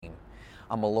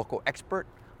I'm a local expert,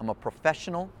 I'm a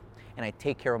professional, and I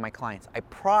take care of my clients. I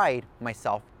pride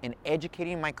myself in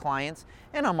educating my clients,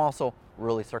 and I'm also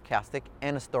really sarcastic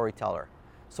and a storyteller.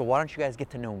 So why don't you guys get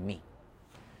to know me?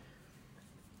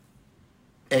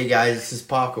 Hey guys, this is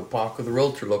Paco the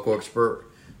realtor, local expert,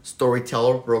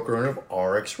 storyteller, broker owner of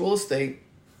RX Real Estate.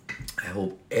 I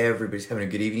hope everybody's having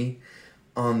a good evening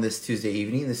on this Tuesday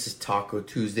evening. This is Taco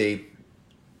Tuesday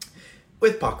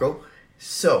with Paco.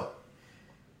 So,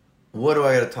 what do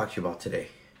I got to talk to you about today?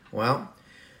 Well,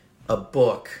 a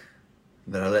book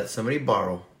that I let somebody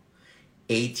borrow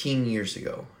 18 years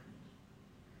ago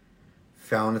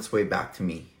found its way back to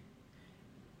me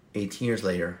 18 years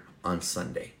later on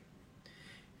Sunday.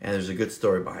 And there's a good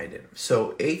story behind it.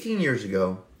 So 18 years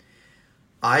ago,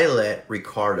 I let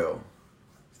Ricardo,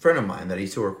 a friend of mine that I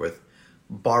used to work with,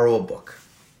 borrow a book.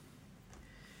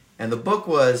 And the book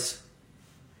was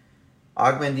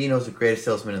Og Mandino's The Greatest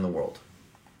Salesman in the World.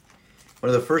 One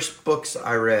of the first books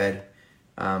I read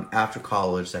after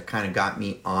college that kind of got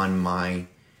me on my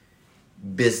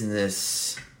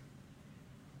business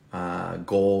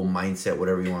goal, mindset,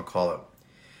 whatever you want to call it.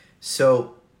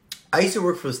 So I used to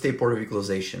work for the State Board of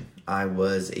Equalization. I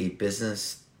was a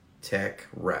business tech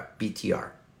rep, BTR.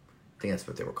 I think that's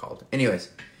what they were called. Anyways,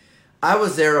 I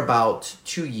was there about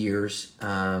 2 years,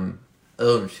 a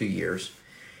little over 2 years,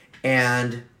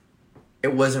 and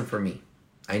it wasn't for me.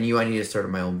 I knew I needed to start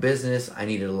my own business. I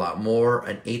needed a lot more.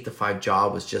 An 8 to 5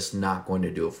 job was just not going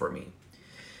to do it for me.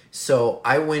 So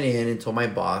I went in and told my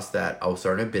boss that I was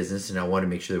starting a business and I wanted to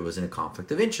make sure there wasn't a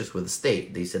conflict of interest with the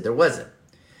state. They said there wasn't.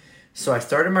 So I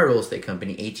started my real estate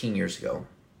company 18 years ago.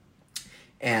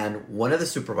 And one of the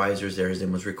supervisors there, his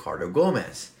name was Ricardo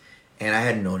Gomez. And I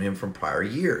had known him from prior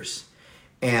years.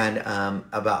 And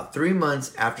about 3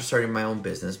 months after starting my own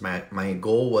business, my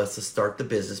goal was to start the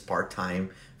business part-time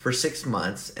for 6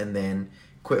 months and then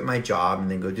quit my job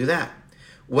and then go do that.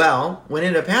 Well, what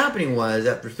ended up happening was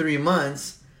after 3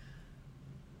 months,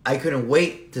 I couldn't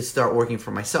wait to start working for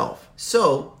myself.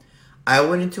 So I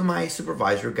went into my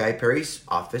supervisor, Guy Perry's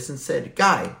office, and said,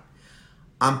 Guy,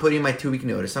 I'm putting my 2-week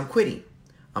notice. I'm quitting.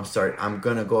 I'm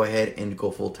going to go ahead and go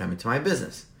full-time into my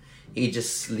business. He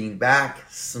just leaned back,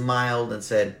 smiled, and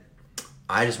said,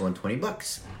 I just won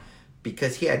 $20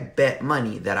 because he had bet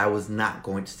money that I was not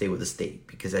going to stay with the state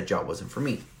because that job wasn't for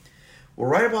me. Well,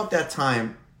 right about that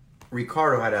time,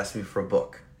 Ricardo had asked me for a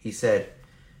book. He said,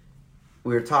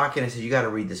 we were talking, I said, you got to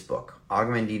read this book, Og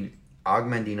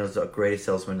Mandino's The Greatest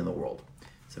Salesman in the World.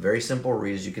 It's a very simple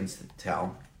read, as you can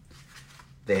tell.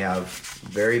 They have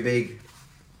very big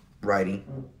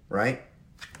writing, right?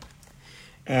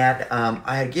 And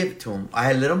I had given it to him. I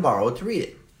had let him borrow it to read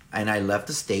it. And I left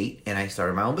the state and I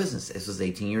started my own business. This was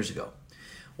 18 years ago.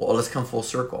 Well, let's come full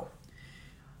circle.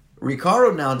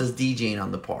 Ricardo now does DJing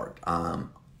on the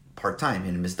part-time,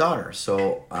 him and his daughter.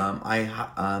 So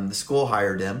the school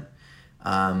hired them.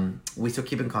 We still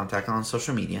keep in contact on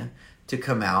social media to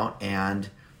come out and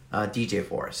DJ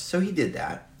for us. So he did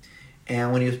that.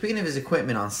 And when he was picking up his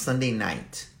equipment on Sunday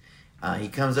night, he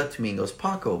comes up to me and goes,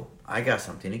 Paco, I got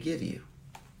something to give you.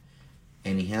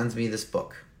 And he hands me this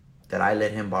book that I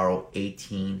let him borrow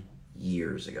 18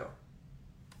 years ago.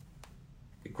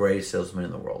 The Greatest Salesman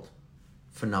in the World.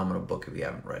 Phenomenal book if you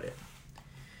haven't read it.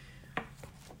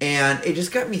 And it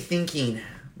just got me thinking,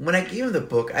 when I gave him the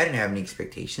book, I didn't have any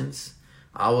expectations.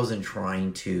 I wasn't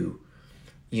trying to,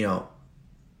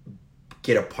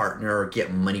 get a partner or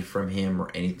get money from him or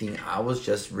anything. I was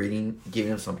just giving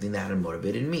him something that had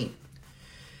motivated me.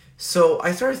 So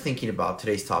I started thinking about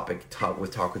today's topic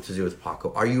with Taco Tuesday with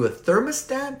Paco. Are you a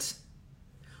thermostat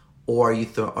or are you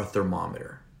a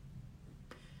thermometer?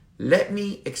 Let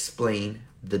me explain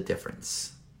the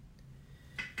difference.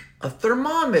 A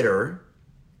thermometer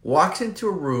walks into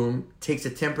a room, takes the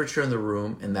temperature in the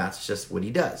room, and that's just what he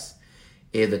does.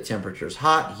 If the temperature is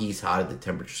hot, he's hot. If the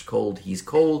temperature is cold, he's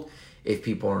cold. If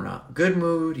people are in a good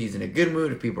mood, he's in a good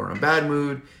mood. If people are in a bad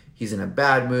mood, he's in a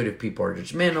bad mood. If people are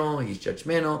judgmental, he's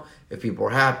judgmental. If people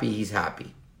are happy, he's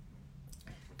happy.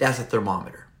 That's a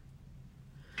thermometer.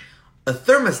 A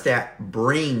thermostat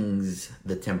brings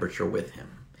the temperature with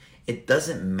him. It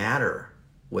doesn't matter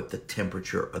what the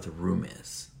temperature of the room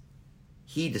is.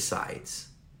 He decides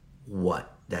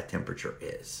what that temperature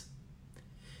is.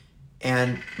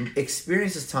 And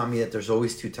experience has taught me that there's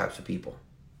always two types of people.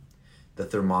 The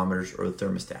thermometers or the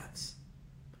thermostats.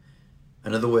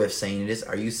 Another way of saying it is,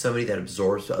 are you somebody that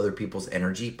absorbs other people's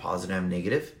energy, positive and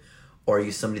negative? Or are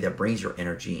you somebody that brings your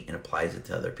energy and applies it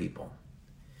to other people?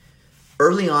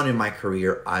 Early on in my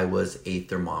career, I was a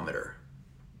thermometer.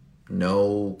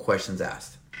 No questions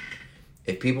asked.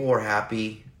 If people were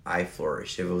happy, I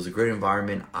flourished. If it was a great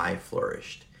environment, I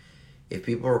flourished. If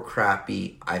people were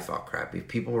crappy, I felt crappy. If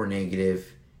people were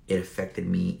negative, it affected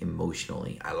me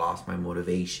emotionally. I lost my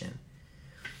motivation.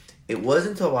 It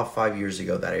wasn't until about 5 years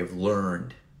ago that I've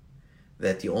learned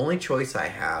that the only choice I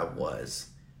have was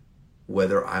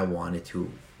whether I wanted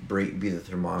to be the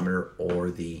thermometer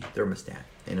or the thermostat.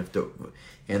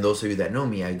 And those of you that know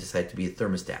me, I decided to be a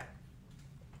thermostat.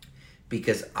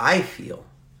 Because I feel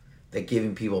that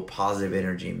giving people positive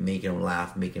energy, making them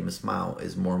laugh, making them smile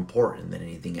is more important than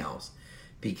anything else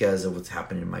because of what's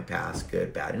happened in my past,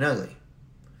 good, bad, and ugly.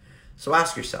 So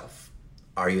ask yourself,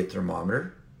 are you a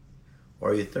thermometer or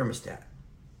are you a thermostat?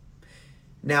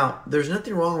 Now, there's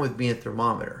nothing wrong with being a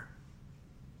thermometer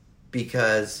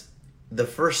because the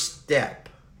first step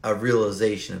of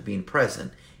realization of being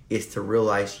present is to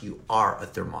realize you are a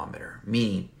thermometer,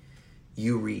 meaning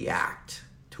you react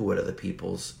to what other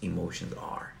people's emotions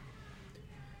are.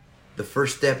 The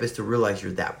first step is to realize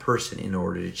you're that person in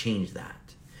order to change that.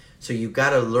 So you've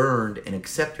got to learn and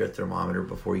accept you're a thermometer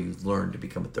before you learn to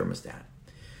become a thermostat.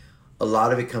 A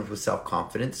lot of it comes with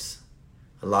self-confidence.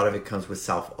 A lot of it comes with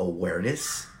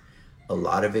self-awareness. A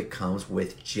lot of it comes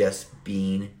with just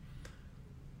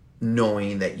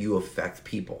knowing that you affect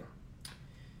people.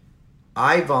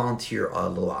 I volunteer a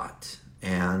lot.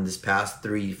 And this past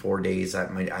 3-4 days, I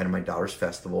had my daughter's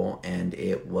festival, and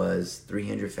it was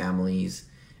 300 families.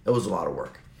 It was a lot of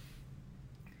work.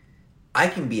 I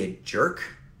can be a jerk,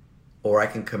 or I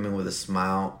can come in with a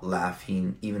smile,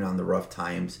 laughing, even on the rough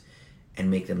times,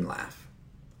 and make them laugh.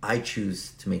 I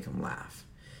choose to make them laugh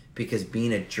because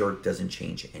being a jerk doesn't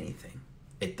change anything.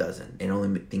 It doesn't. It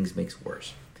only things makes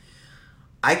worse.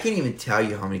 I can't even tell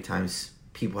you how many times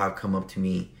people have come up to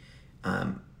me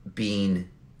being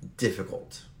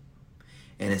difficult.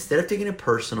 And instead of taking it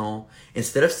personal,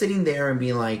 instead of sitting there and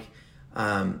being like,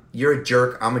 you're a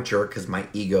jerk, I'm a jerk because my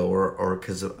ego or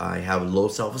because I have low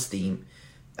self-esteem,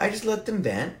 I just let them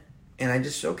vent. And I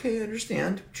just, okay, I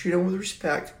understand. Treat them with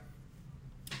respect.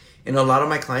 And a lot of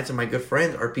my clients and my good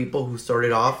friends are people who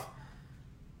started off,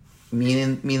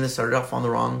 started off on the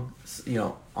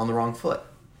wrong foot.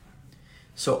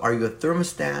 So are you a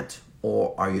thermostat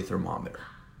or are you a thermometer?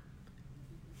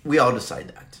 We all decide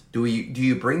that. Do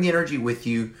you bring the energy with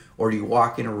you, or do you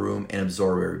walk in a room and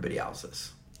absorb everybody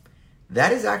else's?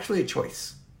 That is actually a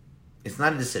choice. It's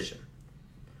not a decision.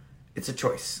 It's a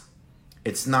choice.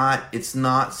 It's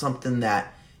not something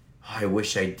that, I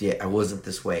wish I wasn't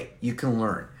this way. You can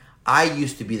learn. I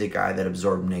used to be the guy that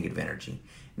absorbed negative energy.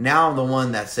 Now I'm the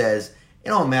one that says, it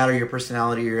don't matter your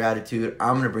personality or your attitude,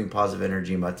 I'm going to bring positive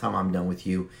energy, and by the time I'm done with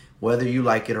you, whether you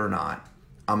like it or not,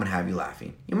 I'm going to have you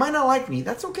laughing. You might not like me.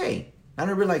 That's okay. Not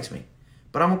everybody likes me.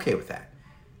 But I'm okay with that.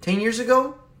 10 years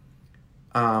ago,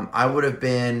 I would have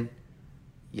been,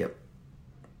 yep.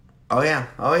 Oh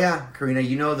yeah, Karina,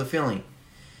 you know the feeling.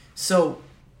 So,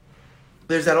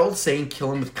 there's that old saying,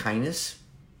 kill him with kindness.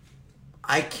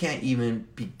 I can't even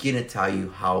begin to tell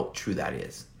you how true that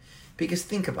is. Because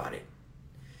think about it.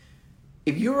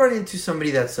 If you run into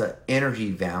somebody that's an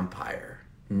energy vampire,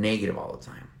 negative all the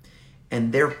time,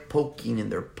 and they're poking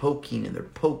and they're poking and they're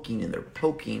poking and they're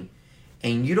poking,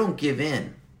 and you don't give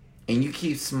in, and you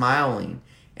keep smiling,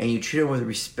 and you treat them with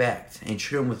respect, and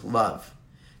treat them with love,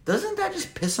 doesn't that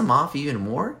just piss them off even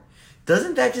more?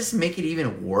 Doesn't that just make it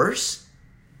even worse?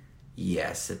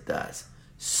 Yes, it does.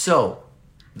 So,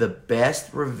 the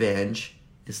best revenge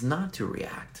is not to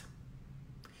react.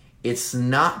 It's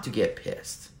not to get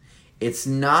pissed. It's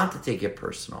not to take it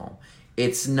personal.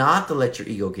 It's not to let your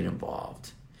ego get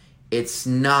involved. It's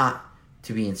not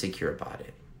to be insecure about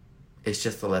it. It's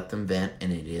just to let them vent,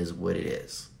 and it is what it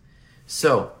is.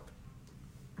 So,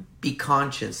 be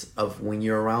conscious of when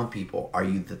you're around people. Are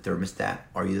you the thermostat?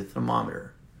 Are you the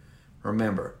thermometer?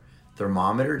 Remember,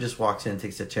 thermometer just walks in and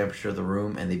takes the temperature of the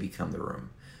room, and they become the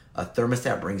room. A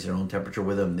thermostat brings their own temperature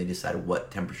with them, and they decide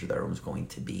what temperature that room is going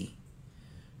to be.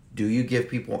 Do you give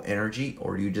people energy,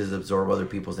 or do you just absorb other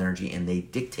people's energy and they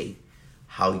dictate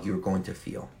how you're going to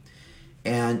feel?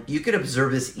 And you could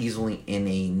observe this easily in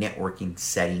a networking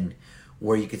setting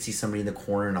where you could see somebody in the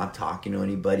corner not talking to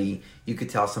anybody. You could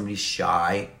tell somebody's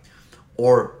shy.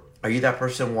 Or are you that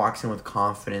person who walks in with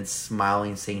confidence,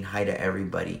 smiling, saying hi to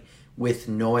everybody with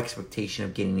no expectation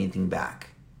of getting anything back?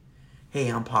 Hey,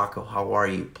 I'm Paco. How are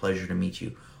you? Pleasure to meet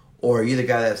you. Or are you the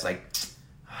guy that's like,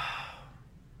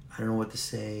 I don't know what to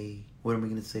say. What am I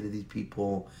going to say to these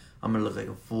people? I'm going to look like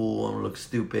a fool. I'm going to look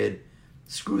stupid.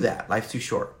 Screw that. Life's too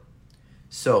short.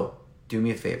 So, do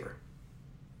me a favor.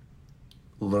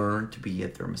 Learn to be a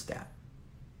thermostat,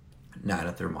 not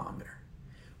a thermometer.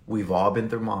 We've all been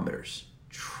thermometers.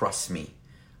 Trust me.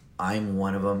 I'm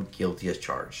one of them, guilty as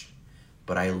charged.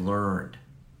 But I learned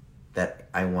that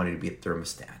I wanted to be a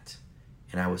thermostat.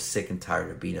 and I was sick and tired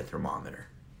of being a thermometer.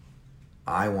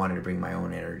 I wanted to bring my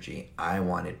own energy.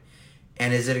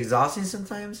 And is it exhausting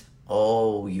sometimes?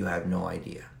 Oh, you have no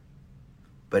idea.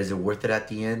 But is it worth it at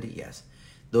the end? Yes.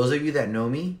 Those of you that know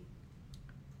me,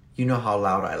 you know how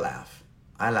loud I laugh.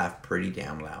 I laugh pretty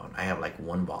damn loud. I have like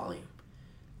one volume.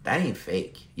 That ain't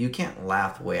fake. You can't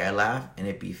laugh the way I laugh and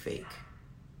it be fake.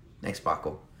 Next,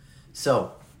 Paco.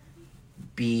 So,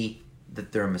 be the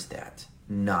thermostat,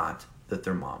 not the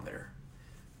thermometer.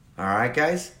 All right,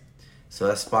 guys? So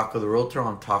that's Paco the Realtor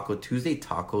on Taco Tuesday,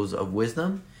 Tacos of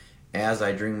Wisdom, as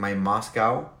I drink my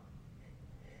Moscow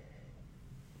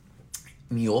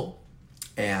Mule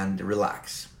and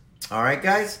relax. All right,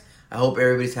 guys? I hope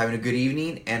everybody's having a good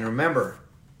evening. And remember,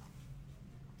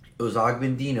 it was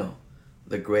Agbendino,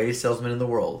 the greatest salesman in the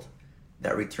world,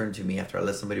 that returned to me after I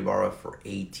let somebody borrow it for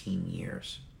 18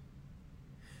 years.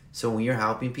 So when you're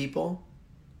helping people,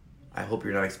 I hope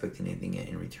you're not expecting anything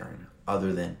in return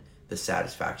other than the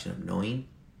satisfaction of knowing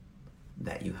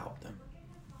that you helped them.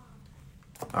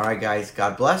 All right, guys.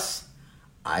 God bless.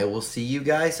 I will see you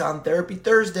guys on Therapy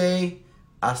Thursday.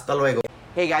 Hasta luego.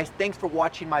 Hey, guys. Thanks for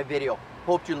watching my video.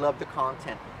 Hope you love the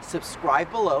content.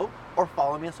 Subscribe below or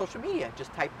follow me on social media.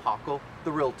 Just type Paco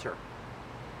the Realtor.